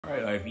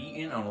Alright, I've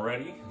eaten, I'm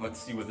ready.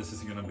 Let's see what this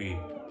is gonna be.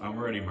 I'm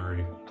ready,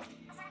 Marie.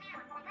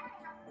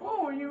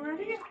 Oh, are you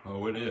ready?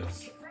 Oh, it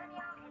is.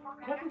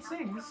 Captain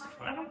Sing's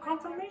final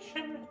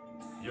confirmation.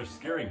 You're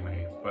scaring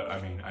me, but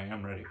I mean, I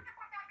am ready.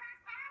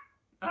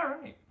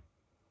 Alright.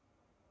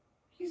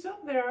 He's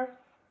up there.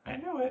 I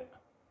know it.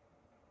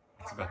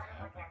 What's about to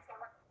happen?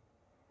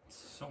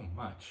 So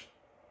much.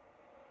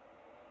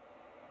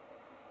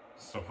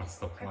 So what's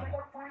the plan?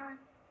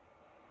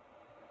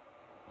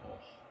 Oh,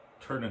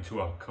 turn into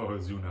a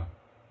Kohazuna.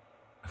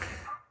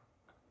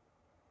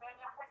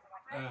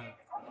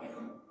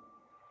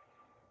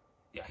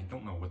 Yeah, I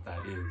don't know what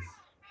that is.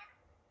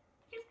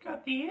 You've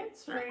got the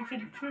answer,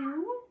 Agent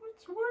 2.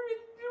 What's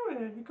worth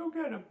doing? Go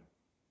get him.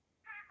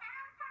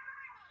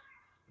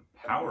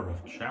 The power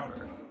of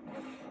chowder.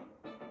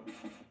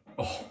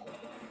 Oh,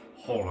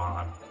 hold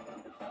on.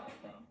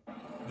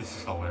 This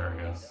is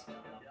hilarious.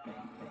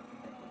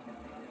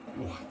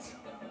 What?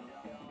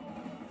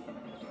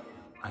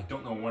 I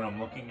don't know what I'm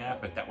looking at,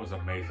 but that was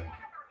amazing.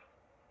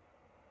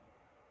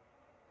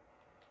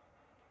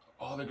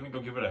 Oh, they're gonna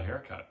go give it a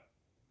haircut.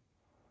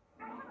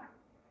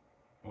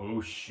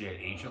 Oh shit,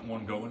 Agent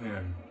 1 going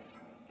in.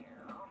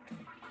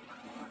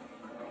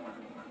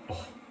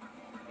 Oh.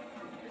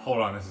 Hold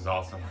on, this is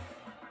awesome.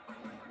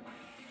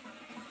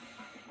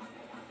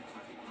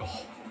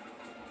 Oh.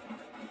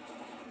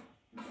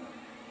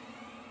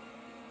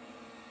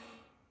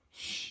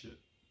 Shit.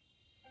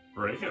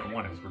 Agent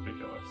 1 is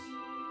ridiculous.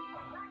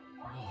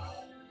 Oh.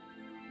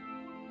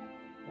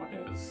 What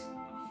is?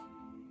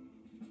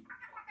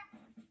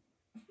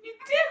 You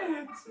did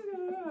it!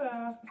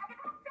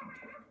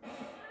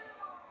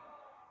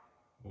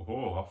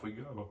 Oh, off we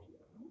go.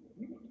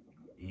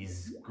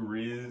 Is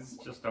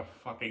Grizz just a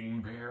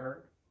fucking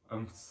bear?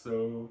 I'm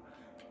so...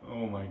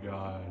 Oh my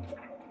god.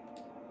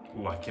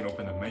 Oh, I can't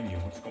open the menu.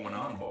 What's going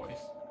on, boys?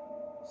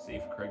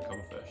 Save Craig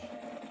Cuttlefish.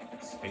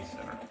 Space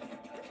Center.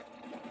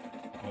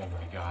 Oh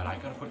my god, I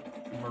gotta put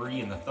Marie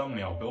in the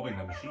thumbnail building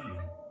the machine.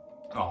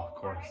 Oh, of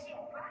course.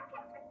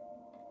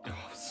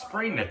 Oh,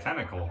 spraying the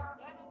tentacle.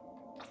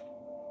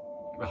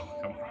 Oh,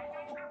 come on.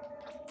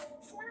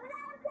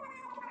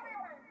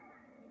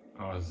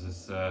 Oh, is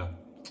this, I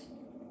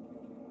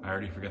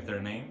already forget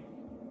their name?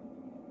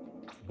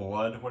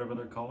 Blood, whatever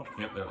they're called?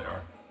 Yep, there they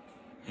are.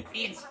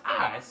 It's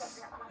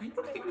us! You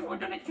think we were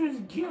gonna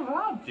just give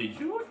up, did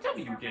you? Tell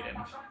me you didn't.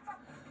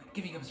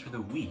 Giving up's for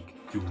the weak.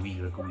 Do we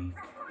look weak?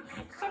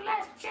 It's the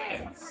last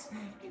chance.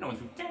 You know,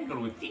 to tangle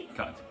with deep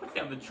cuts, put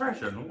down the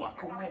treasure and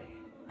walk away.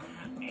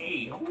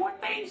 Hey, what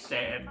they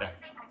said.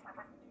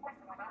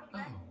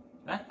 Oh,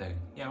 that thing.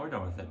 Yeah, we're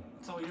done with it.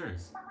 It's all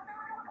yours.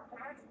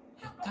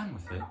 You're done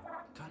with it?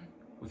 Done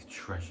with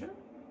treasure?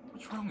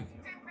 What's wrong with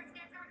you?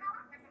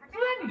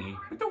 Plenty,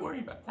 but don't worry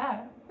about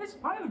that. This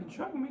pile of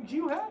junk makes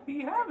you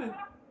happy, have it.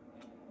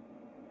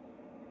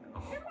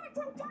 Oh.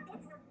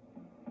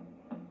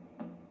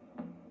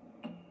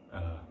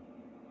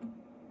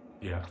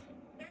 Yeah.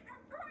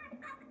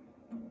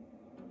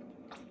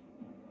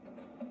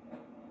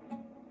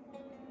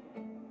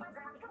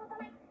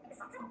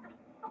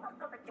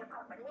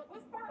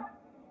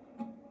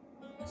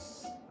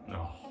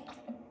 No.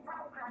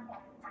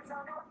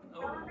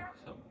 Oh,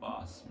 it's a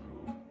boss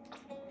move.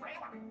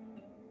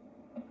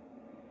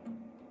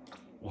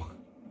 What?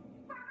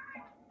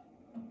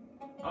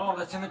 Oh,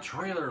 that's in the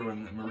trailer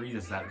when Marie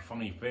does that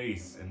funny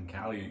face and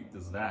Callie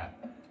does that.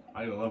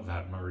 I love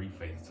that Marie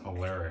face. It's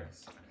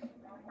hilarious.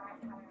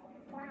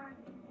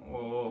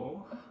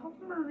 Oh.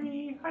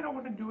 Marie, I don't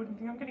want to do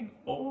anything. I'm getting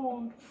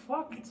old.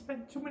 Fuck, it's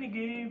been too many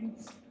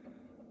games.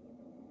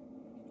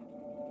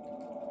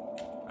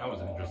 That was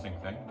an interesting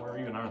thing. Where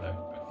even are they?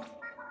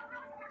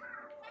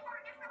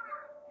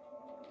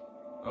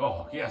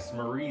 Oh, yes,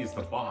 Marie is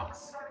the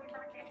boss.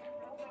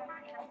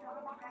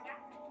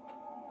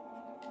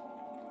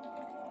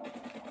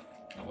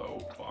 Hello,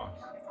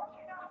 boss.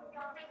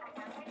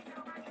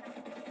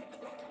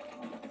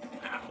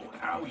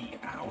 Ow, owie,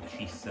 ouch,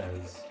 he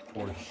says.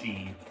 Or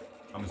she.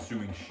 I'm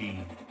assuming she.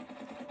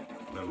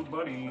 Little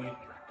buddy.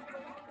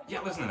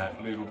 Yeah, listen to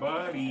that. Little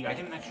buddy. I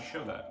didn't actually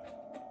show that.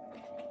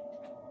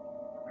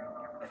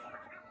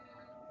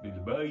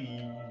 Little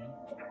buddy.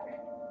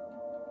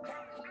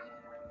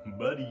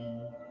 Buddy.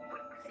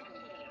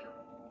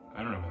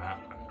 I don't know that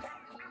one.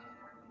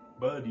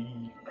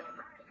 Buddy.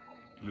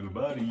 Little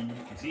buddy.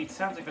 See, it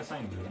sounds like a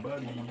saying, little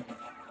buddy.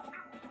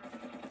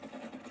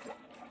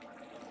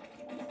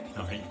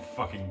 Oh, you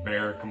fucking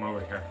bear, come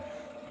over here.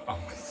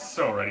 I'm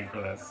so ready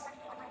for this.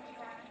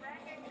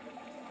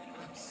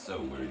 I'm so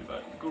worried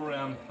about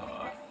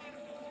Grandpa.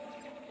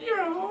 Yo.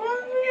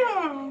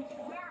 I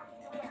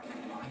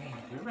mean,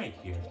 we're right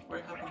here.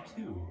 We're helping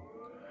too.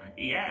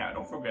 Yeah,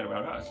 don't forget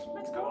about us.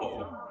 Let's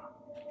go.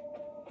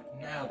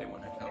 Now they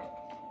want to help.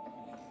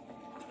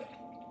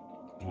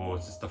 Whoa,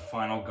 is this the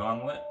final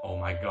gauntlet? Oh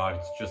my god,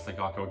 it's just like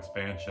Akko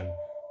expansion.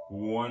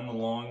 One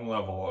long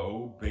level,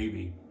 oh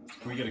baby.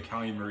 Can we get a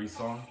Callie Marie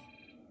song?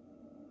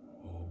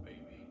 Oh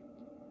baby.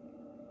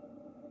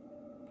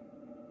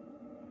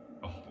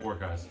 Oh, or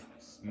guys,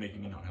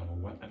 making me not have a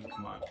weapon,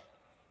 come on.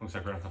 Looks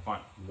like we're gonna have to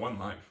find one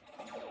life.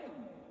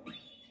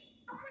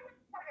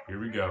 Here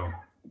we go.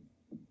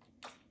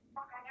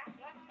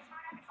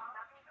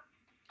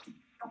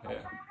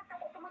 Yeah.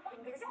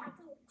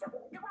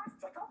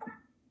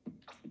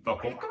 The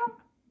coconut?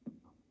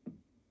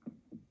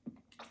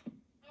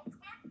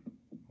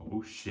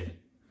 Oh shit.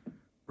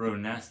 Bro,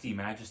 Nasty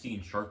Majesty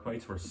and Shark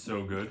Bites were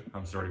so good.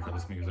 I'm sorry for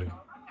this music.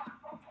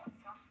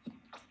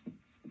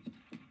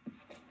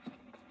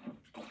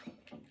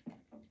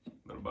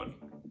 Little buddy.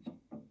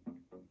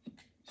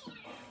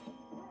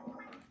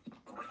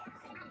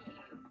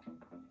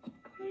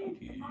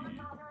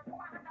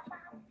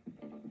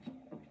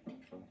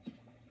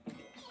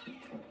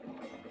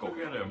 Go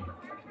get him.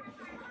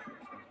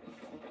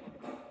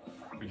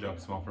 Good job,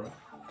 small fry.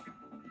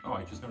 Oh,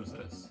 I just noticed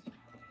this.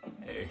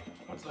 Hey,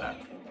 what's that?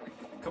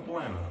 Couple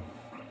ammo.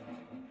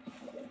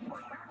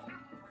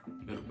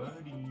 Little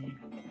buddy.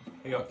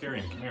 Hey,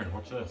 Octarian, come here.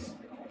 Watch this.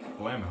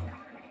 Couple ammo.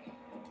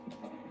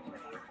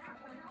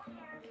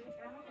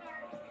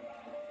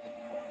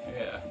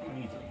 Yeah, who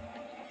needs them?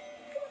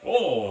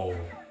 Whoa!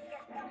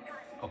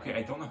 Okay,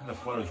 I don't know how the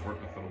flutters work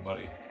with little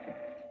buddy.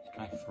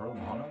 Can I throw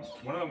them on him?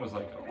 One of them was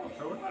like, oh, I'll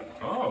throw it on.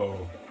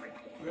 Oh!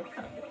 Look at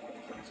that.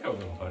 Let's go,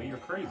 little buddy. You're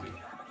crazy.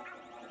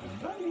 Little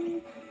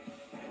buddy.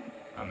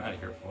 I'm out of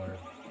here, flutter.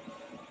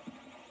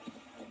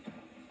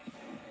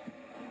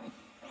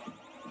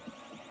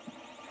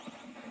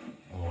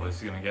 Oh, this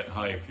is gonna get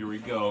hype. Here we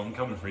go. I'm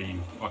coming for you,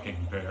 fucking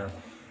bear.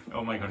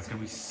 Oh my god, it's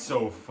gonna be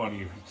so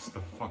funny if it's just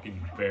a fucking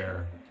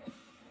bear.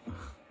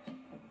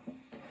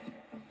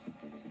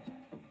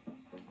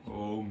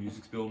 Oh,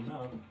 music's building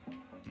up.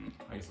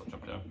 I guess I'll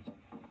jump down.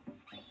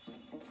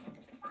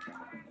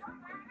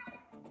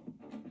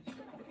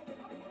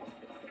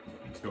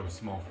 Let's go with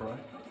small fry.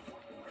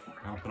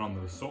 I'll put on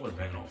those solar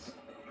panels.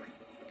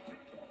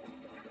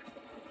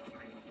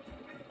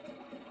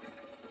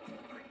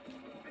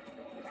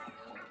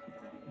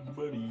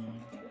 Buddy.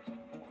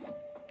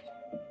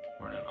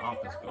 We're in an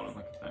office building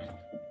like a thing.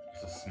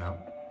 Is this snow?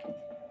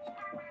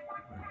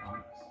 We're in an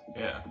office.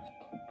 Yeah.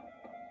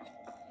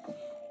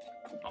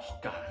 Oh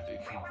god,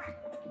 dude, come on.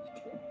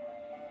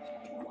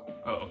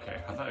 Oh, okay.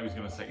 I thought he was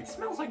gonna say, it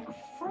smells like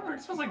fur,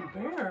 it smells like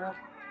bear.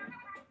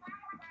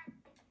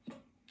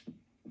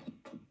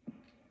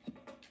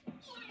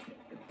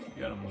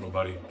 You got him, little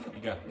buddy.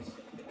 You got this.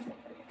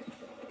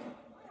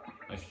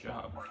 Nice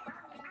job.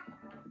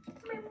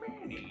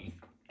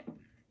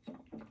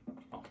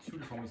 Oh, 2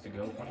 different ways to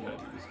go. Why did I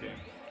do this game?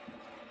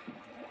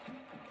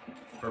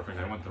 Perfect,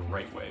 I went the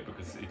right way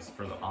because it's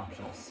for the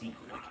optional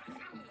secret.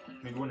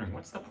 Maybe wondering,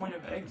 what's the point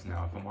of eggs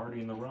now if I'm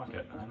already in the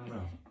rocket? I don't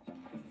know.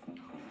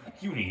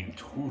 You need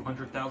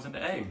 200,000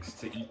 eggs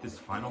to eat this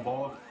final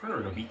ball of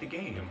fur to beat the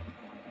game.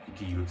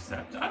 Do you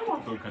accept? I don't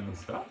want those kind of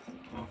stuff.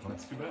 Oh,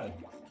 that's too bad.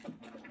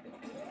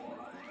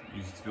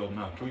 Music's building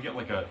up. Can we get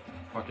like a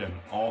fucking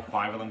all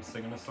 5 of them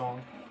singing a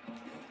song?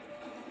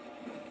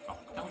 Oh,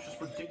 that was just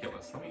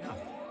ridiculous. Let me know.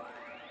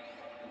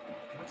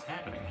 What's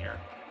happening here?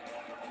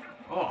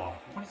 Oh,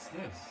 what is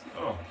this?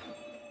 Oh,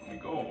 let me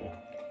go.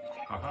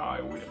 Haha,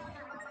 I win.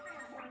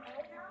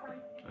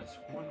 That's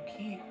one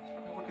key.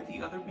 Now look at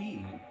the other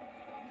bee.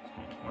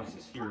 What's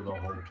this here the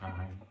whole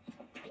time?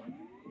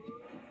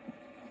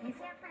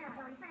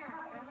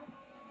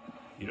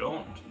 You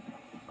don't.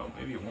 Oh,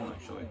 maybe it won't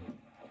actually.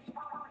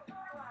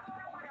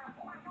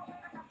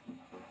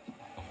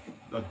 Oh,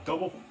 a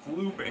double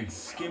floop and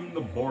skim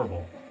the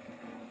bauble.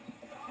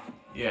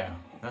 Yeah,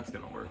 that's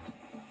gonna work.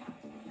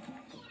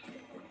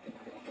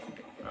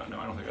 No,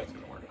 I don't think that's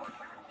gonna work.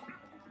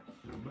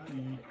 Little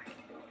buddy.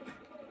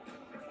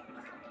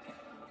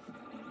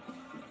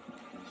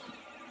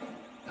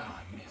 Ah,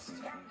 I missed.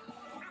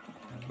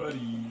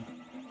 Buddy.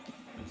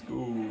 Let's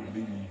go,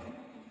 baby.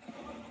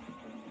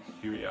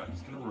 Here we are.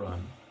 He's gonna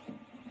run.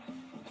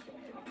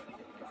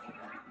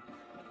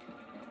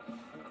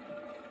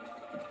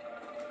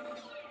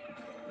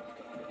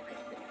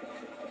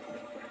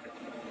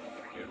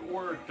 It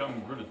worked. I'm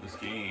good at this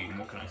game.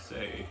 What can I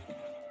say?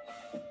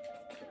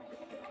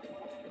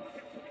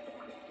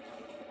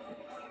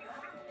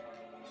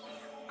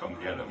 Come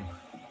get him.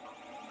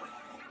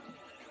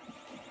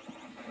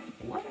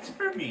 What's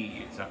for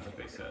me? It sounds like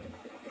they said.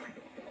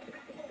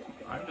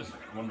 I'm just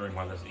wondering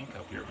why there's ink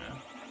up here,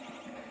 man.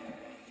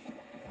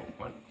 Oh,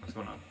 what? What's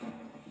going on?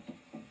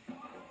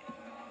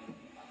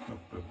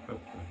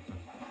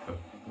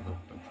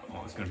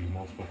 Oh, it's gonna be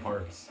multiple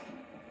parts.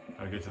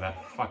 Gotta get to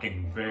that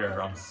fucking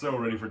bear. I'm so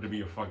ready for it to be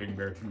a fucking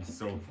bear. It's gonna be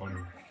so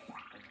funny.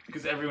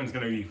 Because everyone's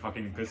gonna be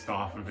fucking pissed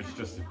off if it's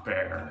just a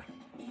bear.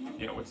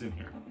 Yeah, what's in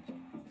here?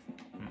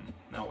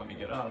 Now let me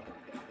get up.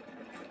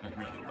 Now,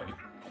 come here, little buddy.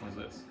 What is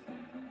this?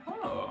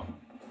 Oh.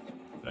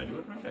 Did I do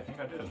it right? I think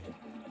I did.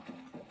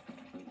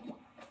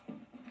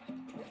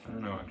 I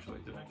don't know, actually.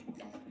 Did I?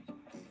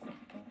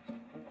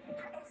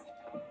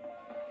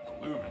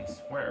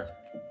 Balloons. Where?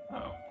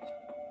 Oh.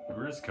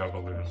 Grisco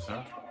balloons,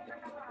 huh?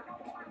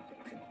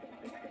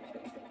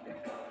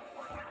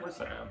 Of course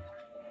I am.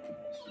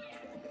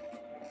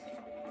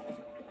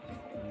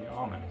 The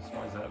almonds.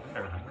 Why is that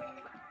there, huh?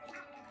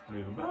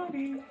 Little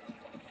buddy.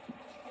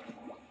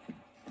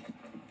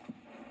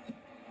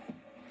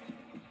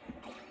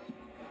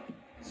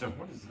 So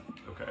what is it?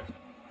 Okay.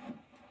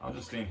 I'll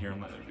just stand here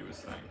and let him do his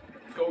thing.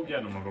 Go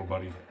get him, little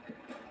buddy.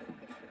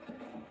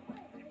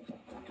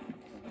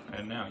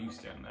 And now you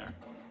stand there.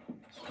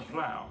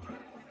 Kaplow.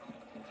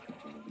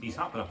 He's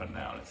hopping up and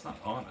down. It's not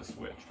on the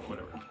Switch, but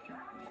whatever.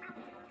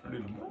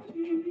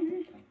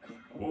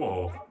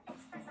 Whoa.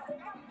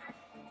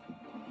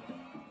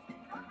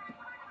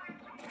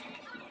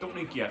 Don't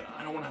ink yet.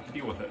 I don't want to have to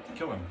deal with it.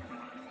 Kill him.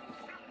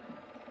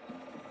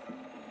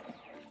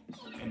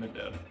 And they're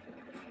dead.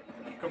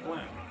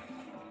 Kablam.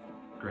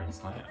 Grand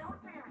Slam.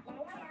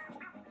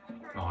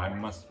 Oh, I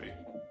must be.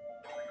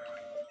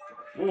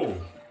 Whoa.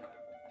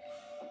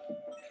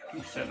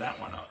 Who set that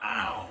one up?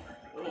 Ow.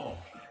 Whoa.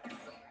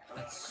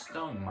 That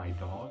stung my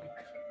dog.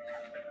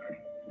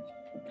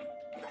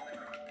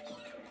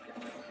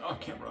 Oh, I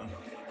can't run.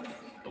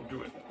 Don't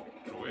do it.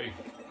 Get away.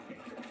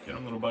 Get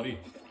him, little buddy.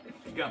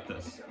 You got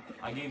this.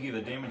 I gave you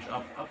the damage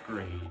up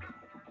upgrade.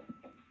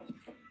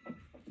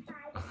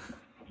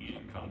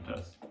 Eating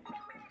contest.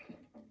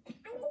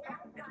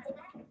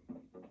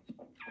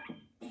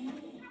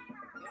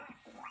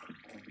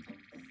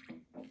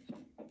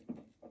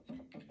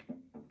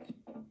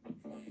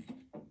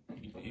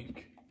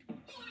 Ink.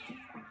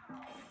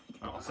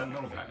 Oh, I'll send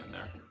little guy in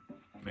there.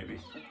 Maybe.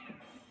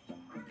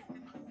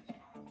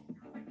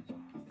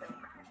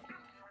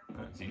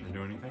 Doesn't seem to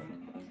do anything.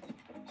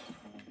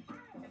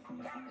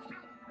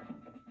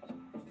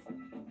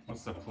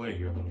 What's the play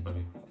here, little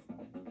buddy?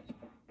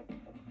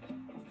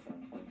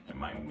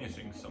 Am I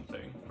missing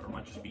something, or am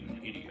I just being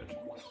an idiot?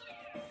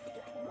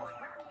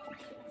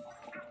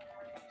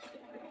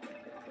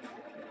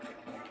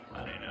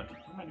 That ain't it.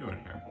 What am I doing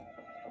here?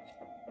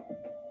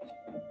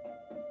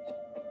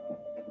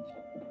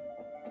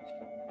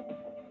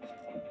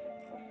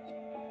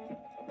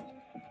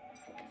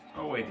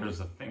 Oh wait, there's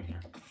a thing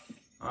here.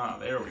 Ah,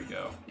 there we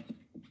go.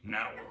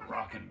 Now we're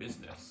rocking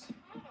business.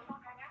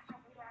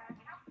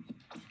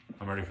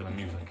 I'm ready for the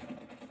music.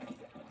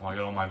 Well, I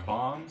got all my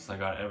bombs, I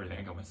got everything.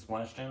 I got my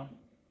splashdown.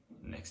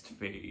 Next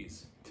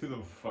phase. To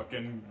the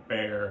fucking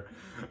bear.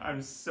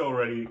 I'm so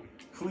ready.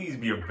 Please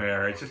be a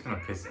bear. It's just gonna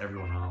piss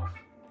everyone off.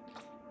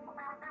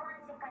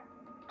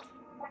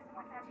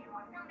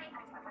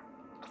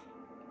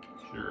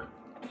 Sure.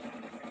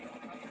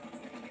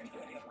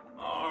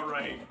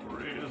 Alright,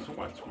 Grizz,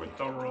 what's with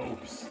the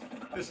ropes?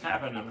 This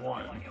happened in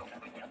one.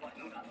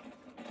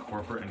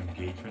 Corporate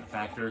engagement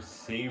factor,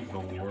 save the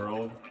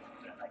world.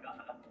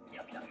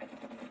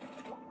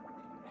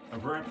 A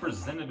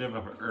representative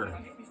of Earth.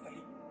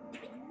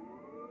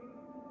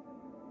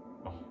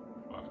 Oh,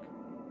 fuck.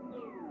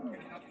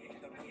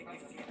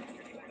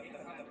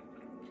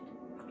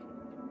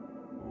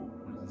 Ooh,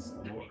 what is this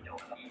lore?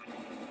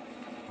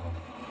 Oh.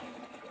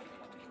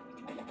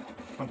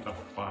 What the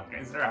fuck?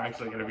 Is there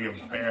actually gonna be a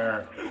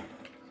bear?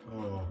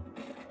 Oh.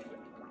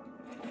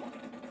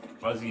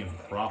 Fuzzy and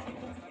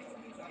profitable.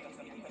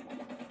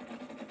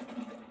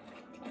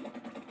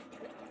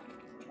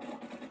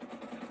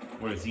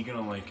 What, is he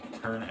gonna like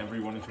turn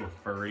everyone into a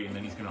furry and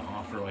then he's gonna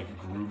offer like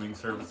grooming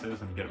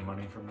services and get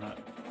money from that?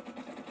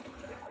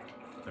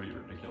 That'd be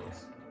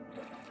ridiculous.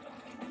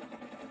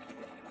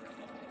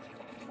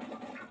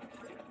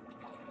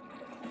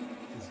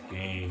 This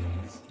game.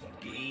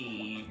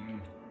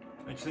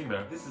 I just think about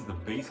it, if this is the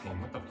base game,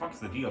 what the fuck's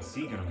the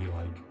DLC gonna be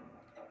like?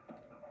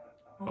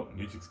 Oh,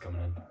 music's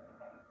coming in.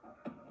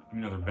 Give me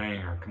another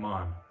banger, come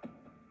on.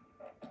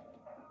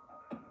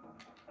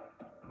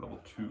 Level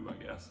 2, I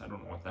guess. I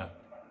don't know what that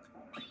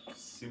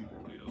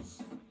symbol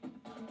is.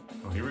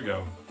 Oh, here we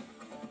go.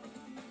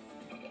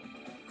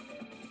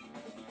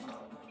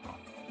 Oh.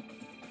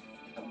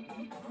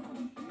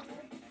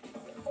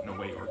 No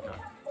way, Orca.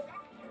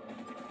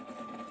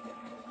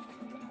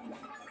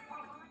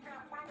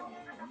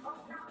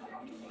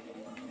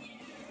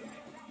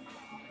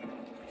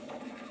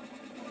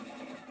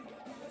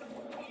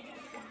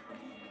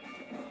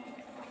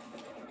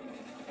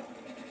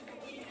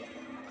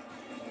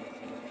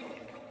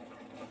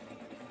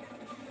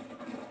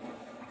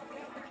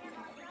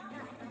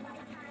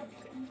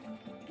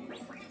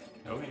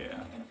 Oh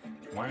yeah.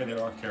 Why are there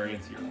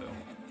Arcturians here though?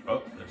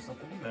 Oh, there's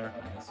something in there. I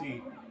can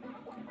see.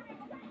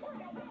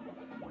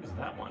 What is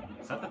that one?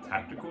 Is that the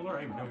tacticooler?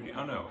 I have no idea.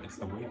 Oh no, it's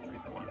the wave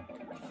breaker one.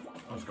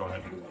 I'll just go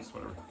ahead and do this,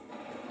 whatever.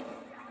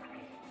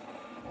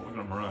 Oh, look at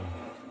them run.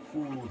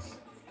 Fools.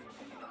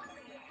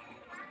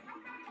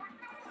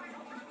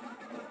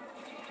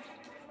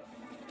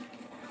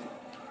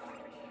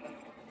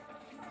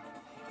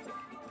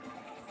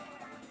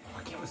 Oh, I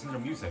can't listen to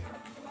music.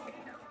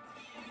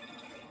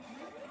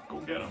 Go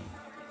get him.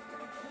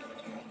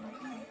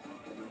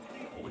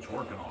 Oh, it's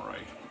working all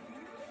right.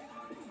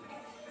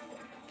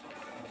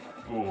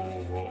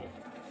 Whoa, whoa.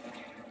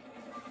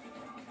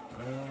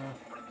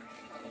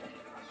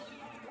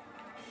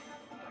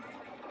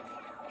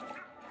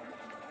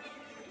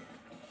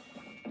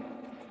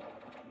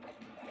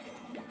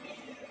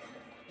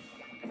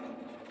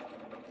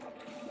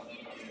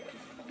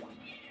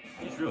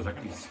 I just realized I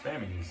can be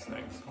spamming these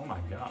things. Oh my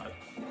god.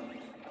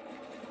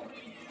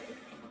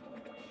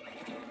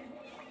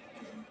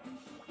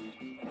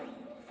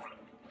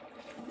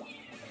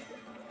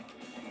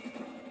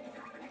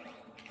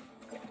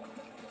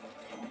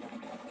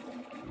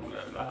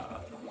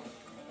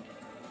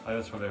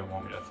 That's where they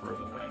want me to throw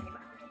the thing.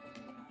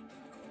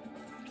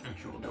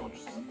 Actually, we'll go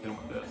just hit him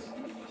with this.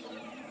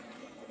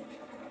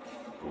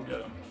 Go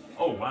get him.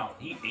 Oh wow,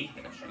 he ate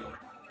that shield.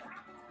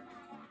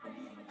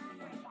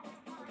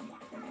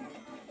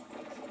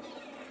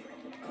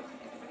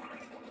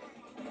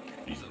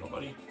 Jesus,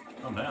 buddy.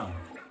 Calm down.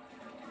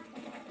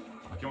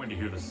 I can't wait to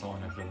hear this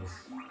song after this.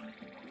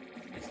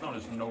 It's not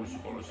as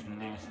noticeable as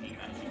nasty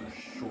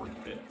short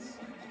bits.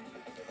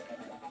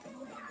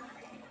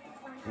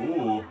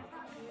 Ooh.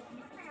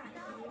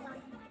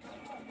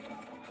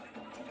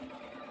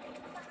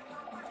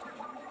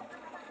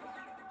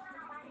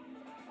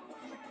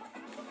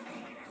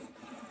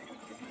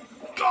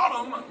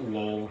 Got him!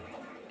 Lol.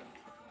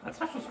 That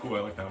special's cool, I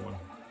like that one.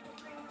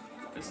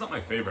 It's not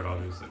my favorite,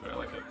 obviously, but I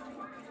like it.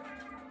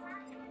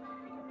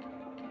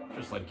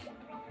 Just like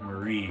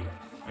Marie.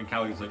 And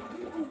Callie's like,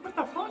 what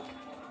the fuck?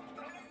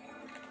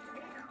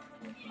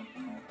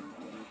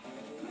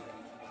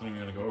 So I'm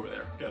gonna go over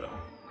there. Get him.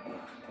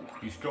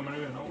 He's coming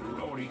in. Oh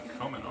lord, he's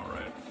coming,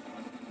 alright.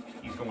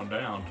 He's going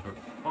down to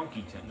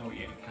Funky Tent. No,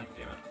 he ain't. God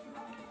damn it.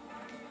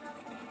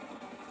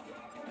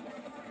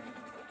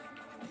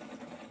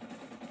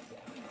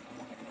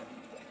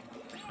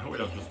 I hope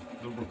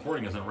the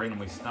recording doesn't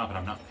randomly stop and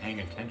I'm not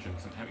paying attention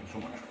because I'm having so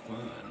much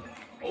fun.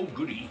 Oh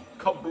goody.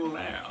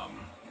 Kablam!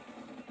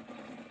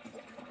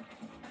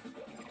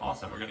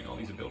 Awesome, we're getting all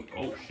these abilities.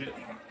 Oh shit.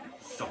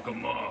 Suck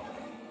 'em up.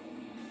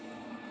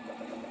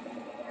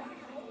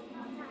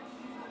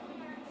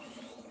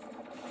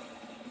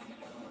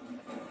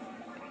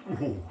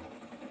 Ooh.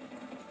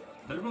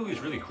 That ability is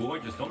really cool, I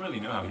just don't really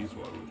know how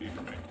useful it would be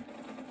for me.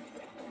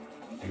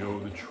 Yo,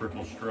 the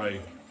triple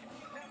strike.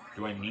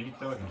 Do I need it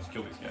though? I can just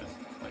kill these guys.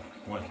 Like,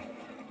 what?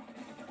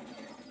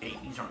 Hey,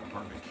 these aren't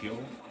hard to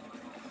kill.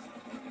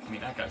 I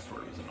mean, that guy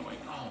sort of is annoying.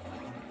 Oh, my.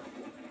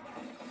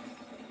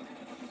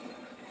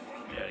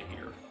 Get out of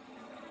here.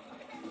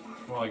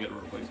 Well, I get a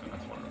replacement,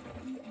 that's wonderful.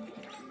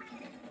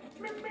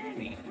 My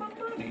money, my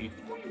money.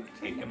 Why are you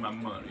taking my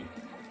money?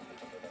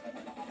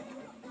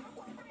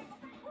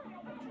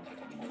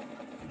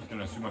 I'm just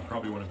gonna assume I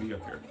probably want to be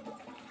up here.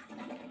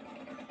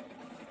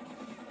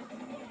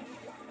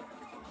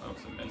 That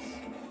was a miss.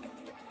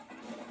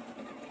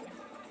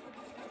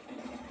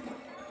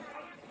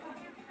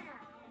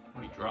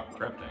 What did he drop?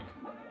 Crab tank.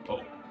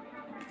 Oh.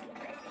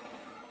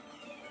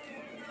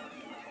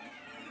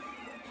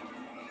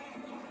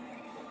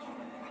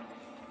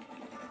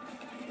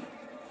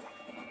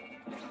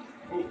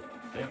 Oh,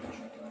 damage.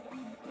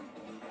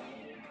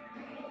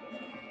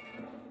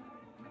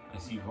 I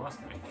see you've lost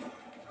me.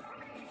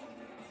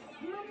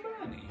 My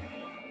money.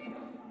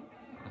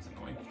 That's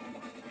annoying.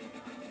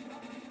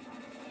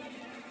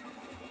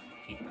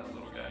 Hate that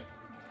little guy.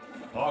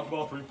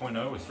 Hogball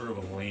 3.0 is sort of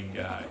a lame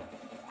guy.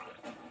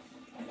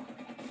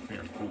 Come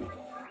here, fool.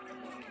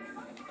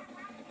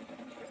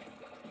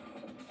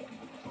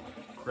 Oh,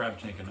 crab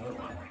tank another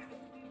one.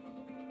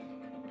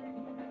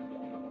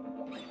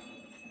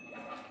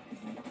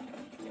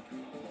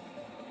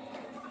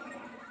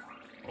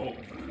 Oh,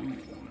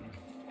 balloon.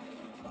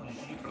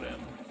 Ziplin.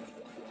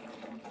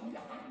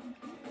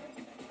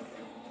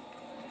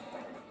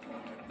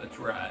 That's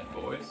right,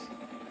 boys.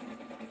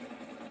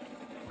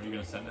 What are you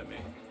gonna send at me?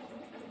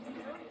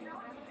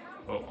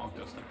 Oh,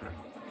 Octo Sniper.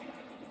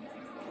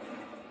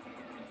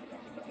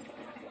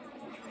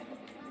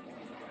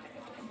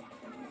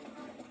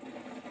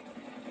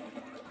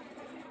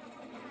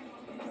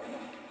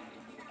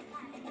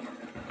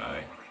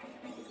 Bye.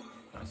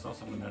 I saw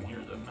something down here,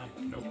 didn't I?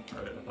 Nope.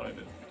 Alright, I thought I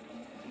did.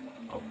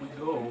 Up we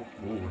go.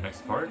 Ooh,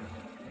 next part.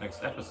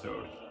 Next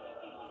episode.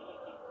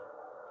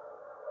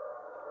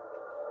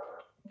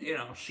 And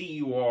I'll see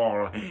you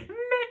all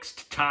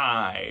next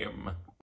time.